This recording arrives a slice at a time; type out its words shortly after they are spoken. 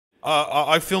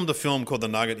I filmed a film called The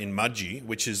Nugget in Mudgee,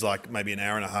 which is like maybe an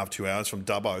hour and a half, 2 hours from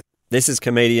Dubbo. This is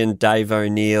comedian Dave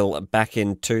O'Neill. Back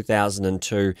in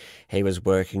 2002, he was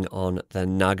working on The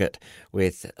Nugget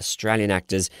with Australian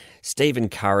actors Stephen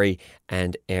Curry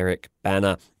and Eric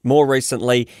Bana. More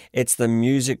recently, it's the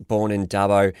music born in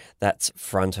Dubbo that's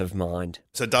front of mind.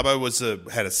 So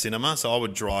Dubbo had a cinema, so I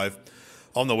would drive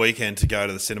on the weekend to go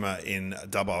to the cinema in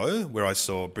Dubbo, where I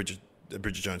saw Bridget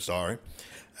Jones' Diary,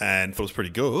 and thought it was pretty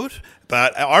good.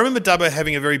 But I remember Dubbo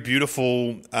having a very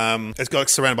beautiful, it's got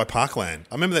surrounded by parkland.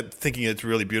 I remember that thinking it's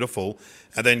really beautiful,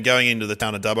 and then going into the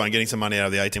town of Dubbo and getting some money out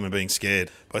of the ATM and being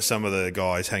scared by some of the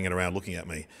guys hanging around looking at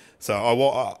me. So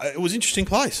it was an interesting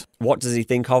place. What does he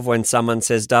think of when someone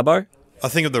says Dubbo? I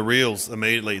think of the Reels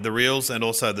immediately. The Reels and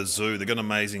also the zoo. They've got an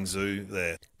amazing zoo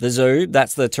there. The zoo,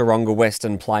 that's the Taronga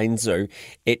Western Plains Zoo.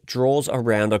 It draws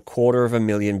around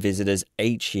 250,000 visitors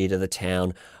each year to the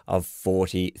town of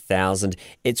 40,000.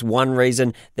 It's one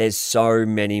reason there's so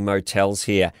many motels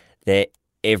here. They're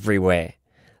everywhere.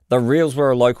 The Reels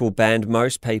were a local band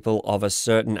most people of a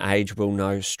certain age will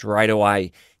know straight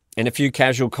away. In a few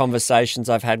casual conversations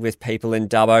I've had with people in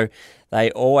Dubbo,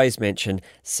 they always mention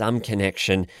some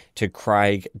connection to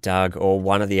Craig, Doug, or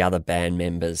one of the other band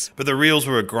members. But the Reels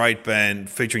were a great band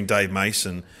featuring Dave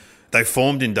Mason. They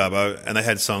formed in Dubbo and they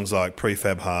had songs like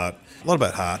Prefab Heart, a lot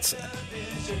about hearts.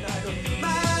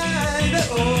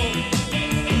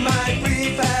 My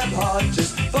prefab heart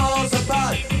just falls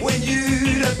apart when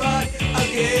you depart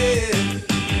again.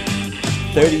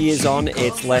 30 years on,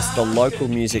 it's less the local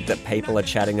music that people are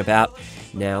chatting about.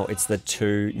 Now it's the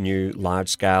two new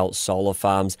large-scale solar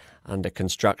farms under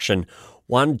construction.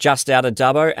 One just out of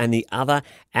Dubbo and the other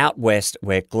out west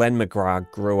where Glenn McGrath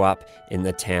grew up in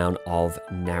the town of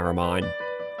Narromine.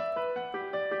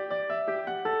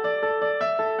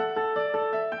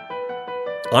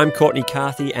 I'm Courtney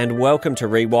Carthy and welcome to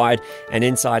Rewired, an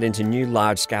insight into new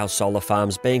large-scale solar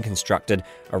farms being constructed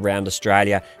around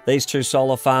Australia. These two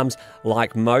solar farms,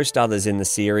 like most others in the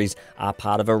series, are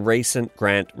part of a recent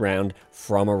grant round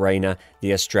from ARENA,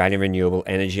 the Australian Renewable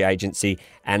Energy Agency,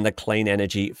 and the Clean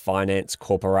Energy Finance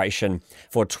Corporation,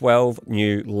 for 12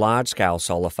 new large-scale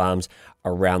solar farms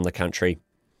around the country.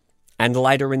 And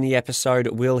later in the episode,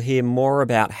 we'll hear more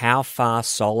about how far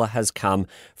solar has come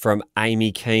from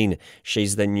Amy Keane.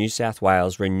 She's the New South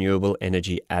Wales Renewable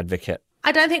Energy Advocate.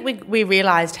 I don't think we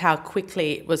realised how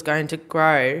quickly it was going to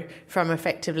grow from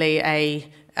effectively a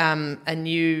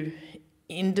new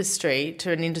industry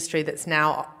to an industry that's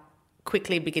now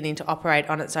quickly beginning to operate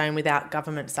on its own without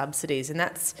government subsidies. And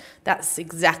that's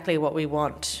exactly what we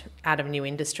want out of new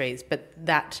industries. But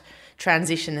that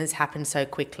transition has happened so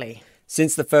quickly.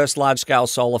 Since the first large-scale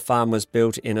solar farm was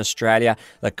built in Australia,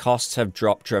 the costs have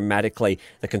dropped dramatically.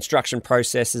 The construction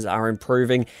processes are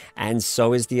improving, and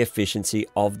so is the efficiency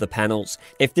of the panels.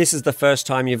 If this is the first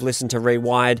time you've listened to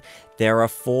Rewired, there are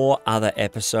 4 other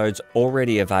episodes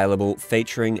already available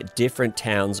featuring different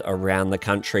towns around the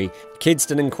country.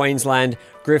 Kidston in Queensland,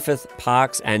 Griffith,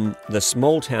 Parkes, and the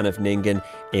small town of Nyngan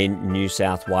in New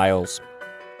South Wales.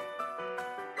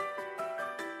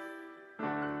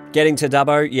 Getting to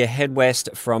Dubbo, you head west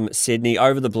from Sydney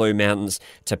over the Blue Mountains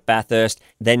to Bathurst,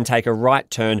 then take a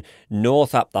right turn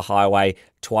north up the highway,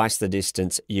 twice the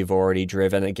distance you've already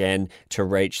driven again to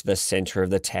reach the centre of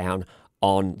the town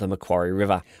on the Macquarie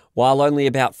River. While only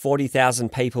about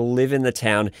 40,000 people live in the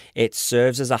town, it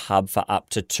serves as a hub for up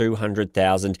to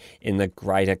 200,000 in the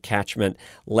greater catchment.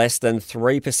 Less than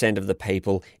 3% of the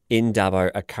people in Dubbo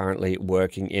are currently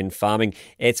working in farming.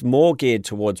 It's more geared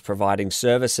towards providing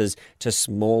services to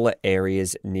smaller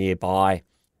areas nearby.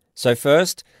 So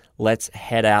first, let's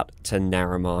head out to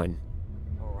Narromine.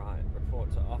 All right,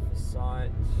 report to office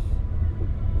site.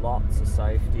 Lots of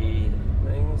safety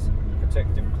things.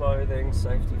 Protective clothing,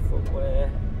 safety footwear,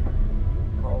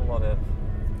 a whole lot of...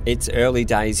 It's early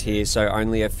days here, so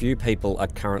only a few people are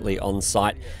currently on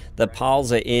site. The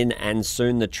piles are in and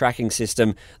soon the tracking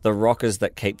system, the rockers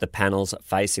that keep the panels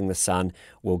facing the sun,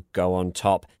 will go on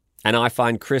top. And I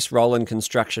find Chris Rowland,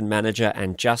 construction manager,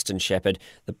 and Justin Shepherd,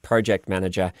 the project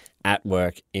manager, at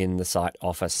work in the site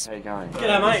office. How you going?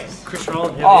 G'day, mate. Chris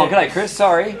Rowland. Oh, g'day, Chris.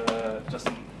 Sorry.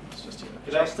 Justin.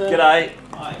 Justin. G'day.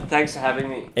 Hi. Thanks for having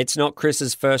me. It's not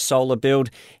Chris's first solar build.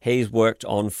 He's worked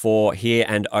on 4 here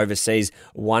and overseas,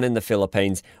 one in the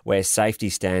Philippines, where safety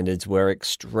standards were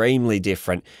extremely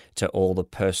different to all the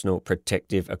personal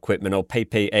protective equipment, or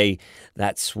PPE,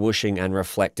 that's swooshing and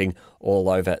reflecting all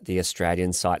over the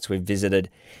Australian sites we've visited.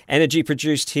 Energy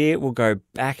produced here will go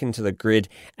back into the grid,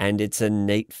 and it's a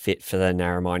neat fit for the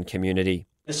Narromine community.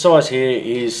 The size here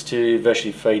is to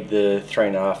virtually feed the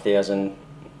 3,500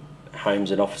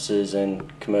 homes and offices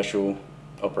and commercial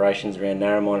operations around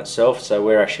Narromine itself, so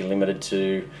we're actually limited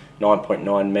to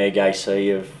 9.9 meg AC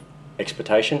of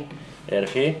exportation out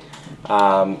of here.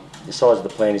 The size of the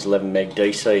plant is 11 meg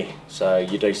DC, so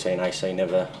your DC and AC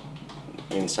never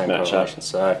in the same correlation.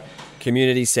 So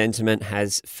community sentiment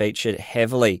has featured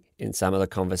heavily in some of the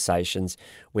conversations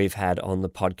we've had on the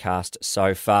podcast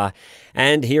so far.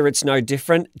 And here it's no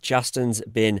different. Justin's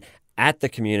been at the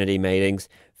community meetings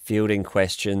fielding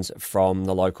questions from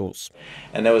the locals.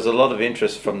 And there was a lot of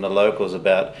interest from the locals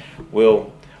about,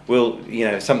 will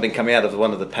something come out of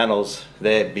one of the panels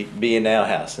there be in our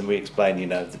house? And we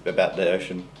explained, about the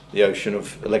ocean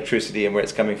of electricity and where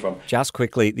it's coming from. Just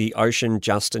quickly, the ocean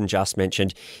Justin just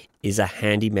mentioned is a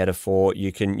handy metaphor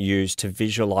you can use to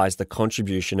visualise the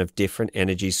contribution of different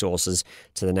energy sources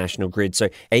to the national grid. So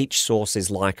each source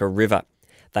is like a river.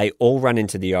 They all run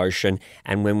into the ocean,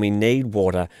 and when we need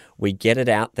water, we get it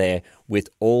out there with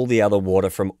all the other water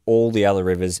from all the other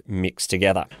rivers mixed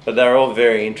together. But they're all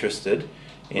very interested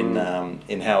in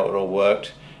how it all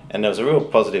worked, and there was a real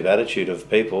positive attitude of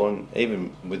people, and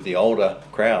even with the older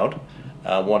crowd,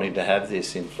 wanting to have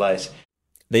this in place.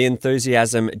 The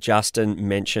enthusiasm Justin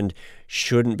mentioned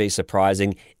shouldn't be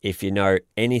surprising if you know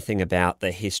anything about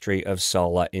the history of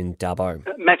solar in Dubbo.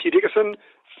 Matthew Dickerson,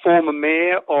 former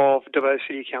mayor of Dubbo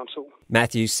City Council.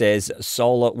 Matthew says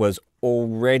solar was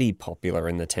already popular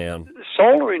in the town.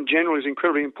 Solar in general is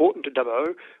incredibly important to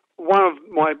Dubbo. One of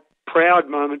my proud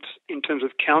moments in terms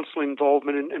of council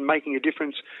involvement and making a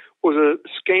difference was a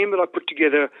scheme that I put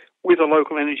together with a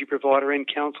local energy provider and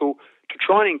council to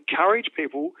try and encourage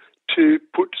people to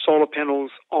put solar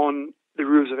panels on the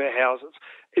roofs of our houses.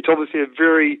 It's obviously a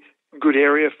very good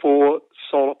area for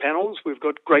solar panels. We've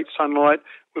got great sunlight.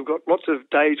 We've got lots of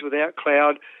days without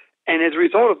cloud. And as a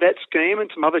result of that scheme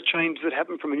and some other changes that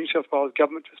happened from a New South Wales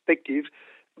government perspective,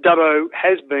 Dubbo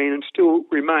has been and still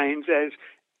remains as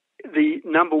the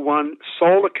number one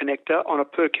solar connector on a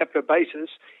per capita basis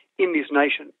in this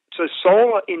nation. So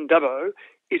solar in Dubbo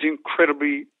is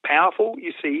incredibly powerful.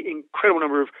 You see incredible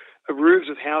number of roofs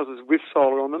of houses with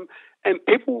solar on them. And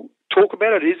people talk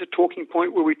about it. It is a talking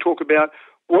point where we talk about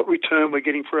what return we're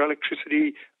getting for our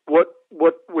electricity, what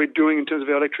we're doing in terms of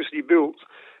our electricity bills.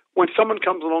 When someone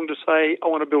comes along to say, I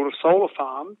want to build a solar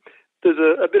farm, there's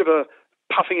a bit of a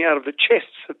puffing out of the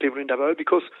chests of people in Dubbo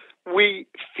because we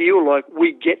feel like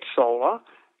we get solar.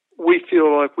 We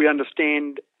feel like we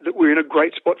understand that we're in a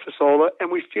great spot for solar,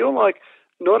 and we feel like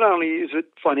not only is it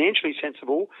financially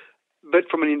sensible, but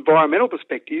from an environmental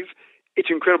perspective, it's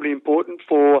incredibly important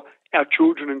for our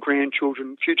children and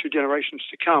grandchildren, future generations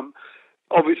to come.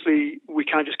 Obviously, we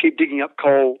can't just keep digging up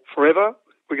coal forever.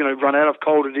 We're going to run out of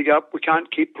coal to dig up. We can't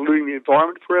keep polluting the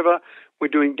environment forever. We're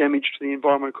doing damage to the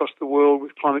environment across the world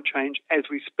with climate change as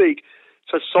we speak.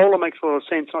 So solar makes a lot of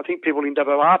sense, and I think people in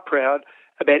Dubbo are proud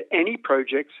about any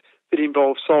projects that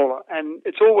involve solar. And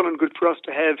it's all well and good for us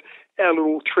to have our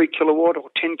little 3 kilowatt or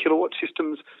 10 kilowatt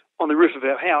systems on the roof of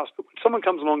our house. But when someone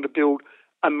comes along to build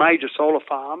a major solar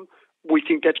farm, we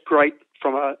think that's great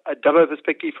from a Dubbo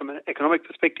perspective, from an economic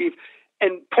perspective,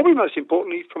 and probably most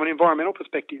importantly, from an environmental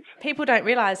perspective. People don't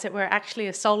realise that we're actually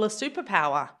a solar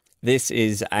superpower. This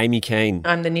is Amy Keane.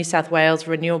 I'm the New South Wales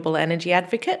Renewable Energy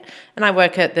Advocate, and I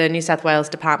work at the New South Wales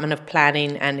Department of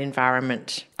Planning and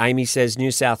Environment. Amy says New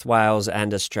South Wales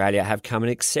and Australia have come an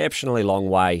exceptionally long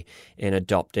way in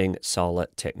adopting solar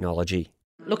technology.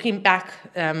 Looking back,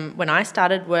 when I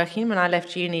started working, when I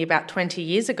left uni about 20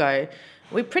 years ago,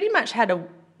 we pretty much had a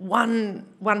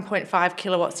 1.5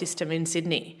 kilowatt system in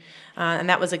Sydney. And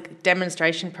that was a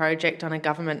demonstration project on a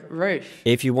government roof.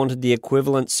 If you wanted the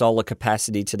equivalent solar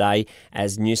capacity today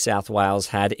as New South Wales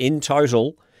had in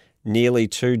total nearly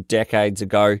 2 decades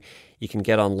ago, you can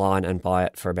get online and buy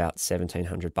it for about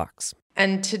 $1,700.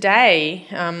 And today,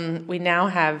 we now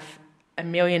have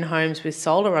 1 million homes with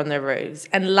solar on their roofs,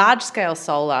 and large-scale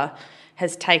solar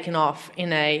has taken off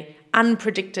in a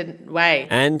unpredicted way.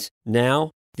 And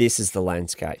now this is the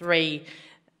landscape. 3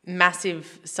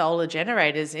 massive solar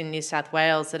generators in New South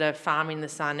Wales that are farming the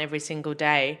sun every single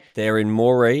day. They're in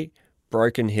Moree,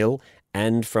 Broken Hill,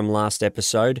 and from last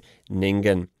episode,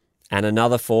 Nyngan. And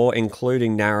another 4,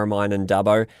 including Narromine and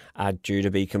Dubbo, are due to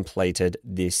be completed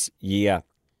this year.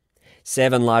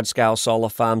 7 large-scale solar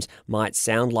farms might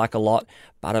sound like a lot,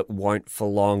 but it won't for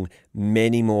long.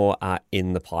 Many more are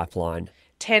in the pipeline.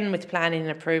 10 with planning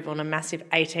and approval and a massive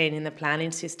 18 in the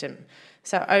planning system.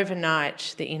 So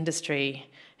overnight, the industry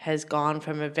has gone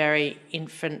from a very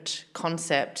infant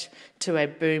concept to a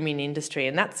booming industry.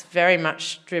 And that's very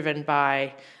much driven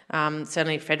by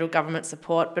certainly federal government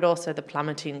support, but also the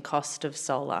plummeting cost of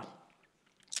solar.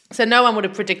 So no one would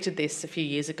have predicted this a few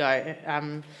years ago,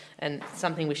 and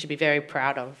something we should be very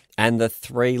proud of. And the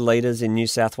 3 leaders in New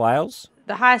South Wales?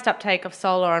 The highest uptake of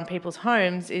solar on people's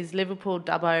homes is Liverpool,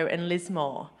 Dubbo and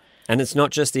Lismore. And it's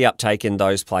not just the uptake in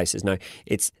those places, no,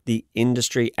 it's the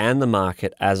industry and the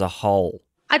market as a whole.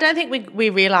 I don't think we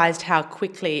realised how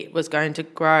quickly it was going to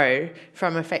grow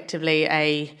from effectively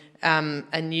a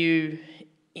new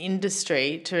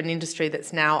industry to an industry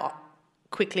that's now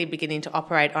quickly beginning to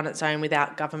operate on its own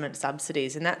without government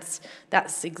subsidies. And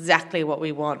that's exactly what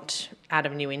we want out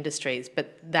of new industries.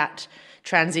 But that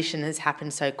transition has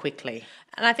happened so quickly.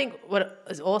 And I think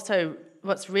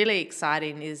what's really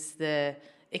exciting is the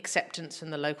acceptance from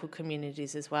the local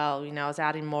communities as well. You know, I was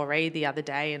out in Moree the other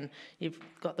day and you've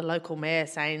got the local mayor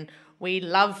saying, we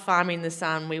love farming the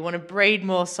sun, we want to breed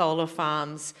more solar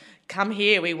farms, come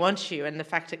here, we want you. And the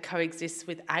fact it coexists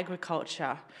with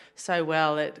agriculture so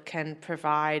well, it can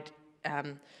provide a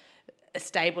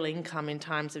stable income in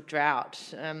times of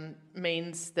drought,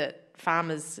 means that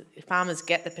farmers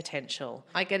get the potential.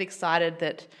 I get excited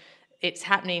that it's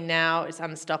happening now, it's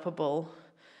unstoppable,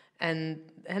 and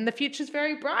the future's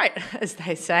very bright, as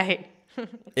they say.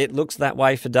 It looks that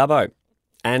way for Dubbo.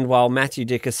 And while Matthew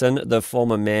Dickerson, the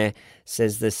former mayor,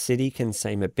 says the city can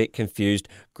seem a bit confused,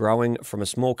 growing from a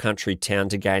small country town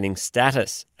to gaining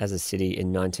status as a city in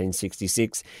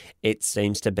 1966, it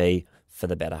seems to be for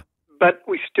the better. But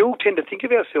we still tend to think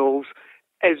of ourselves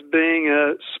as being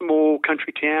a small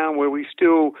country town where we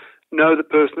still know the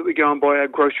person that we go and buy our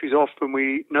groceries off, and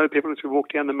we know people as we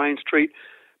walk down the main street.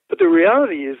 But the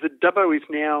reality is that Dubbo is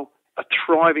now a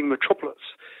thriving metropolis.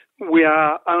 We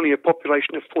are only a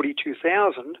population of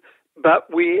 42,000,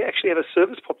 but we actually have a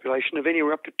service population of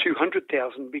anywhere up to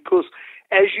 200,000, because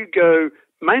as you go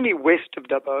mainly west of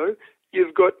Dubbo,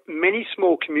 you've got many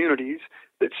small communities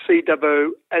that see Dubbo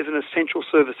as an essential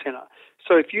service centre.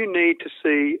 So if you need to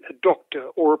see a doctor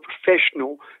or a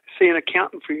professional, see an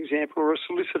accountant, for example, or a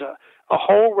solicitor, a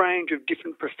whole range of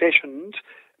different professions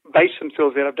base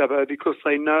themselves out of Dubbo because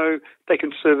they know they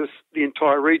can service the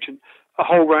entire region. A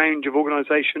whole range of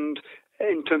organisations,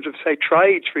 in terms of, say,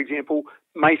 trades, for example,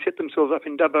 may set themselves up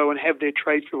in Dubbo and have their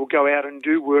tradespeople go out and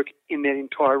do work in that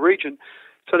entire region.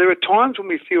 So there are times when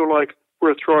we feel like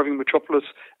we're a thriving metropolis,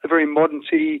 a very modern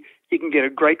city. You can get a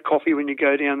great coffee when you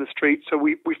go down the street. So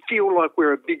we feel like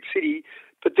we're a big city,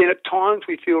 but then at times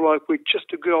we feel like we're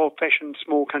just a good old-fashioned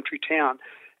small country town.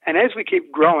 And as we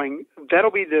keep growing, that'll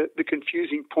be the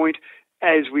confusing point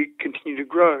as we continue to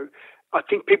grow. I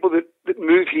think people that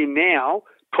move here now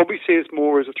probably see us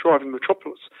more as a thriving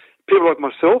metropolis. People like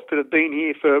myself that have been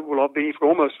here I've been here for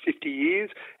almost 50 years,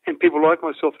 and people like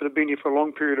myself that have been here for a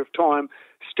long period of time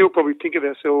still probably think of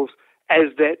ourselves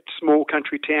as that small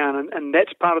country town. And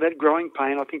that's part of that growing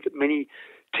pain I think that many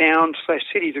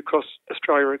towns/cities across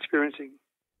Australia are experiencing.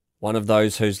 One of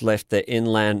those who's left the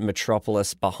inland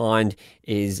metropolis behind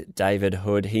is David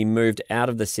Hood. He moved out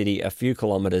of the city a few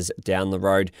kilometres down the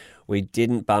road. We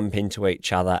didn't bump into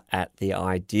each other at the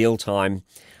ideal time.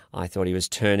 I thought he was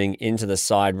turning into the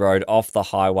side road off the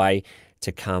highway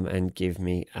to come and give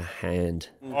me a hand.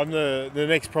 I'm the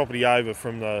next property over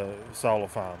from the solar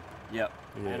farm. Yep.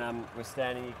 Yeah. And we're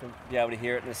standing, you can be able to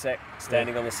hear it in a sec,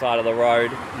 standing on the side of the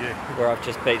road where I've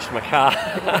just beached my car.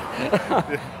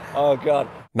 Oh, God.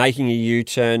 Making a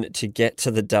U-turn to get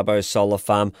to the Dubbo solar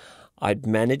farm, I'd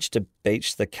managed to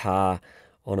beach the car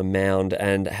on a mound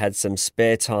and had some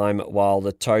spare time while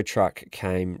the tow truck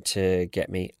came to get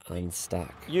me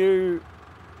unstuck. You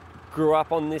grew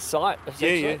up on this site,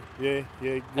 essentially?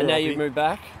 Yeah. And now you've moved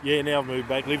back? Yeah, now I've moved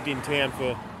back. Lived in town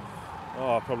for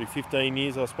probably 15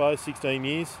 years, I suppose, 16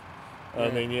 years.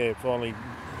 And then, finally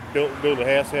built a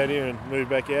house out here and moved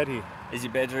back out here. Is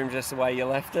your bedroom just the way you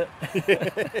left it?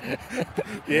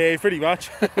 Yeah, pretty much.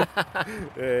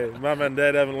 Mum and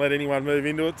Dad haven't let anyone move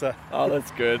into it. So. Oh, that's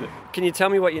good. Can you tell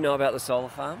me what you know about the solar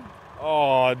farm?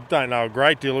 Oh, I don't know a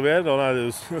great deal about it. I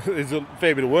know there's a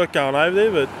fair bit of work going over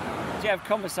there, but... Did you have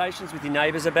conversations with your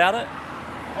neighbours about it?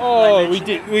 Oh, we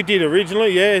did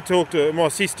originally, yeah. Talked to my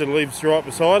sister lives right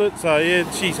beside it, so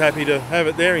yeah, she's happy to have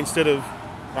it there instead of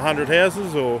 100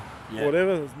 houses or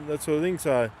whatever, that sort of thing.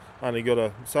 So only got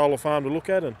a solar farm to look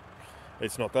at, and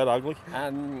it's not that ugly.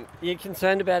 Are you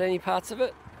concerned about any parts of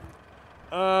it?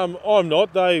 I'm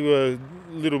not. They were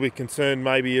a little bit concerned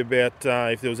maybe about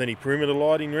if there was any perimeter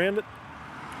lighting around it.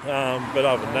 But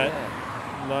other than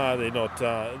that, no, they're not.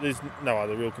 There's no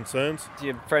other real concerns. Do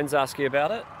your friends ask you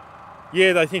about it?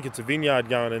 Yeah, they think it's a vineyard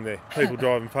going in there. People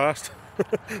driving past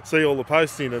see all the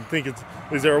posts in and think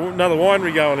is there another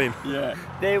winery going in? Yeah.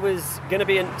 There was going to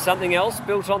be something else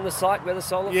built on the site where the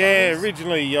solar farm is?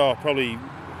 Originally, probably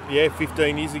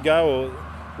 15 years ago,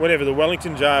 or whenever the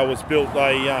Wellington jail was built,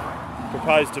 they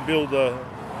proposed to build the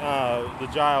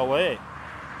jail there.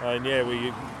 And yeah,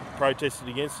 we protested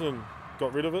against it and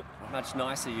got rid of it. Much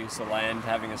nicer use of land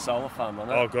having a solar farm on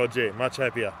it. Oh God, yeah, much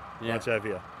happier. Yeah. Much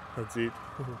happier. That's it.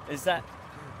 Is that...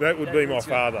 That would be my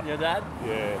father. Your dad?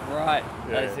 Yeah. Right.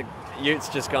 Yeah. The Utes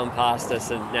just gone past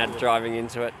us and now driving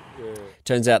into it. Yeah.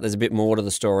 Turns out there's a bit more to the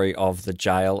story of the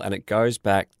jail, and it goes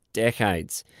back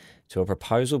decades to a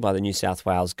proposal by the New South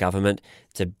Wales government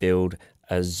to build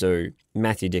a zoo.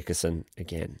 Matthew Dickerson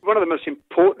again. One of the most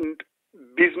important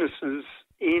businesses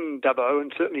in Dubbo,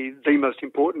 and certainly the most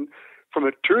important from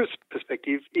a tourist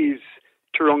perspective, is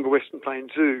Taronga Western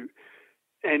Plains Zoo.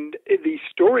 And the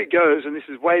story goes, and this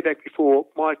is way back before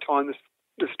my time,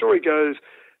 the story goes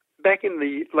back in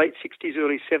the late 60s,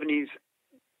 early 70s,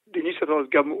 the New South Wales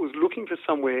government was looking for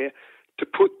somewhere to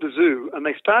put the zoo, and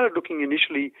they started looking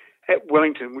initially at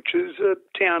Wellington, which is a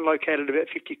town located about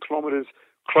 50 kilometres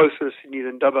closer to Sydney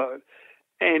than Dubbo.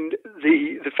 And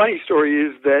the funny story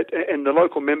is that, and the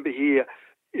local member here,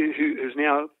 who has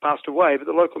now passed away, but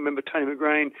the local member, Tony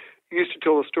McGrain, used to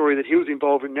tell a story that he was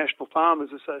involved in National Farmers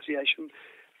Association,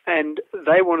 and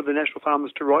they wanted the National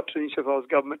Farmers to write to the New South Wales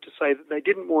government to say that they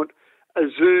didn't want a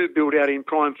zoo built out in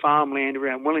prime farmland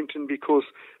around Wellington because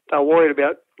they were worried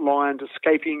about lions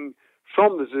escaping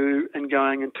from the zoo and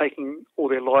going and taking all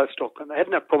their livestock. And they had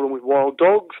no problem with wild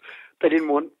dogs. They didn't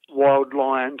want wild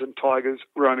lions and tigers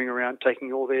roaming around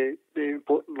taking all their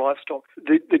important livestock.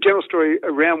 The general story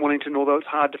around Wellington, although it's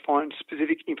hard to find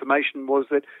specific information, was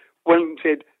that Wellington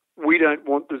said, we don't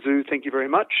want the zoo, thank you very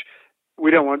much. We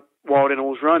don't want wild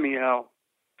animals roaming our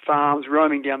farms,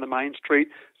 roaming down the main street,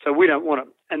 so we don't want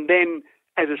them. And then,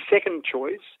 as a second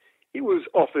choice, it was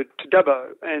offered to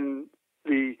Dubbo, and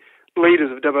the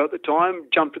leaders of Dubbo at the time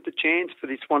jumped at the chance for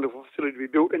this wonderful facility to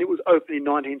be built, and it was opened in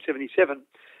 1977.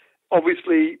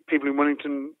 Obviously, people in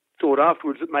Wellington thought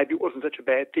afterwards that maybe it wasn't such a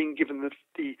bad thing, given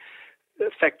the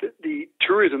fact that the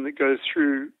tourism that goes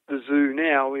through the zoo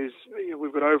now is,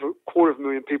 we've got over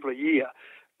 250,000 people a year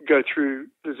go through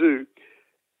the zoo.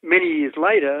 Many years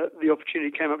later, the opportunity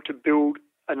came up to build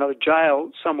another jail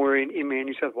somewhere in inland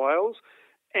New South Wales,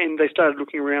 and they started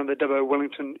looking around the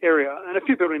Dubbo-Wellington area. And a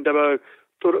few people in Dubbo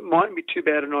thought it mightn't be too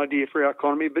bad an idea for our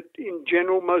economy, but in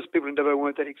general, most people in Dubbo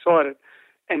weren't that excited.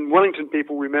 And Wellington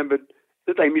people remembered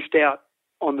that they missed out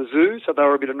on the zoo, so they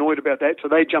were a bit annoyed about that. So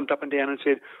they jumped up and down and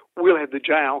said, we'll have the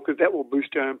jail because that will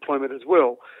boost our employment as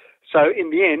well. So in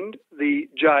the end, the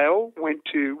jail went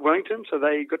to Wellington, so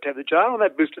they got to have the jail, and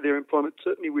that boosted their employment,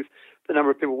 certainly with the number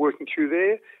of people working through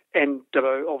there. And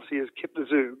Dubbo obviously has kept the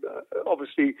zoo.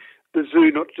 Obviously, the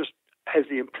zoo not just has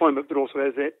the employment, but also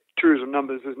has that tourism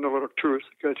numbers. There's not a lot of tourists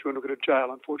that go through and look at a jail,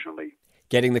 unfortunately.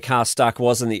 Getting the car stuck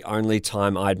wasn't the only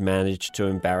time I'd managed to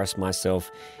embarrass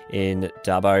myself in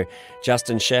Dubbo.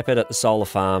 Justin Shepherd at the solar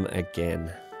farm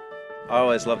again. I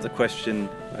always love the question.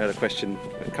 I had a question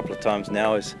a couple of times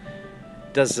now. Is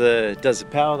does the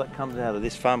power that comes out of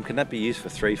this farm, can that be used for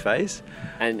three-phase?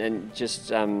 And just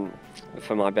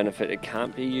for my benefit, it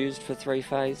can't be used for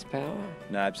three-phase power?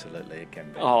 No, absolutely, it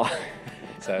can be. Oh,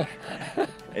 so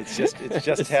it's just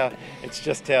how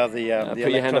the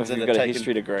put your hand up electrons if that you've are got a taken.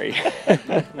 history degree.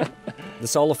 The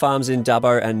solar farms in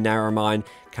Dubbo and Narromine,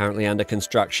 currently under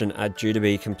construction, are due to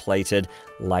be completed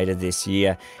later this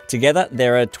year. Together,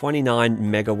 they're a 29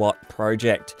 megawatt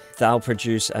project. They'll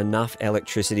produce enough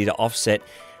electricity to offset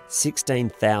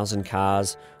 16,000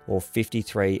 cars or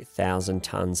 53,000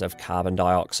 tonnes of carbon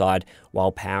dioxide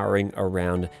while powering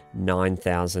around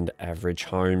 9,000 average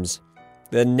homes.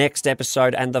 The next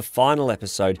episode and the final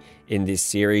episode in this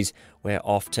series, we're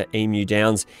off to Emu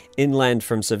Downs, inland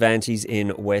from Cervantes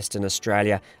in Western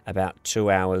Australia, about 2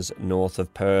 hours north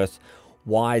of Perth.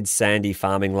 Wide sandy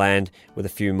farming land with a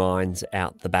few mines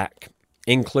out the back.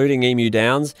 Including Emu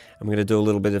Downs, I'm going to do a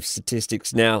little bit of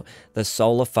statistics now. The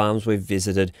solar farms we've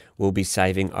visited will be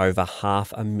saving over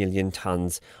 500,000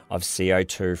 tonnes of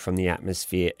CO2 from the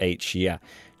atmosphere each year.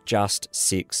 Just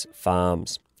 6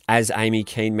 farms. As Amy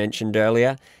Keane mentioned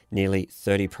earlier, nearly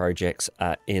 30 projects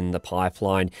are in the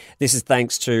pipeline. This is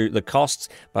thanks to the costs,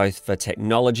 both for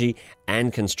technology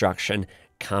and construction,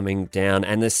 coming down,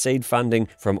 and the seed funding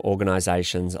from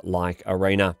organisations like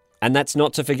ARENA. And that's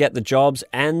not to forget the jobs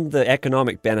and the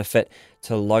economic benefit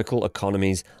to local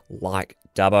economies like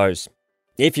Dubbo's.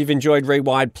 If you've enjoyed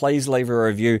Rewired, please leave a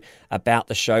review about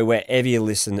the show wherever you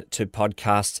listen to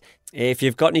podcasts. If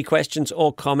you've got any questions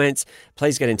or comments,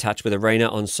 please get in touch with ARENA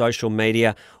on social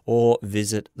media or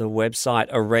visit the website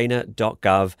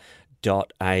arena.gov.au.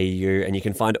 and you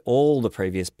can find all the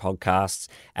previous podcasts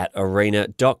at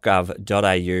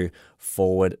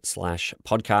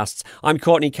arena.gov.au/podcasts. I'm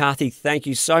Courtney Carthy. Thank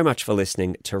you so much for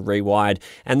listening to Rewired.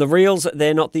 And the Reels,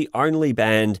 they're not the only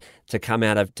band to come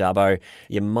out of Dubbo.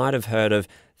 You might have heard of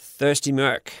Thirsty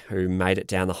Merc, who made it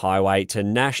down the highway to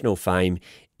national fame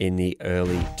in the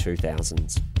early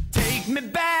 2000s. Take me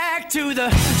back to the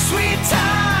sweet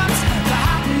times, the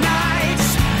hot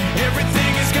nights.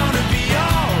 Everything is gonna be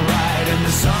alright in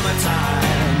the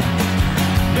summertime.